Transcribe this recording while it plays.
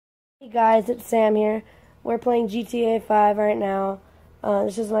Hey guys, it's Sam here. We're playing GTA 5 right now.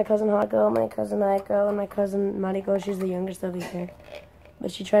 This is my cousin Hako, my cousin Aiko, and my cousin Mariko. She's the youngest over here.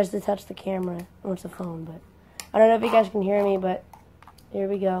 But she tries to touch the camera. Oh, it's a phone, but I don't know if you guys can hear me, but here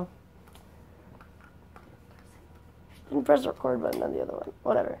we go. Didn't press the record button on the other one.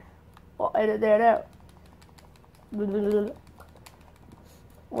 Whatever. I'll edit that out. Where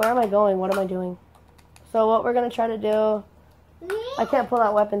am I going? What am I doing? So what we're going to try to do... I can't pull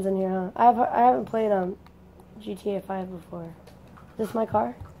out weapons in here, huh? I haven't played GTA 5 before. Is this my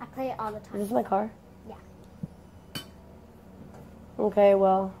car? I play it all the time. Is this my car? Yeah. Okay,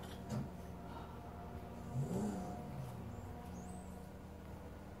 well.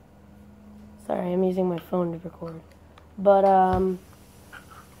 Sorry, I'm using my phone to record. But,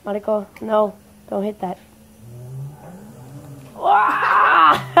 Mariko, no, don't hit that.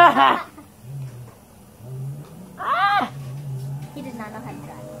 He does not know how to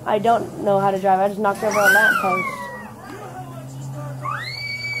drive. I don't know how to drive. I just knocked over a lamppost.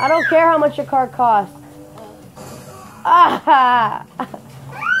 I don't care how much your car costs. Ah!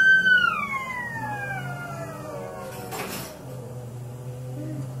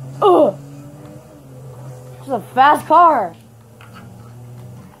 Ugh! It's a fast car.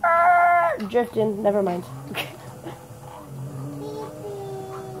 Drifting. Never mind.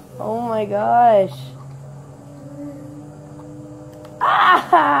 Oh my gosh.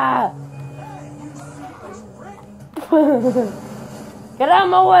 Ah! Get out of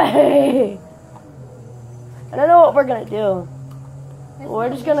my way! I don't know what we're gonna do. We're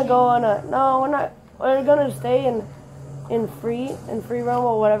just gonna go on a... No, we're not. We're gonna stay in free roam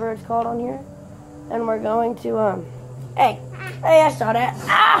or whatever it's called on here. And we're going to, Hey, I saw that.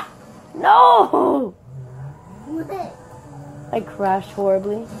 Ah! No! I crashed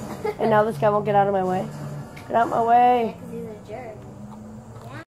horribly. And now this guy won't get out of my way. Get out of my way. Yeah, 'cause he's a jerk.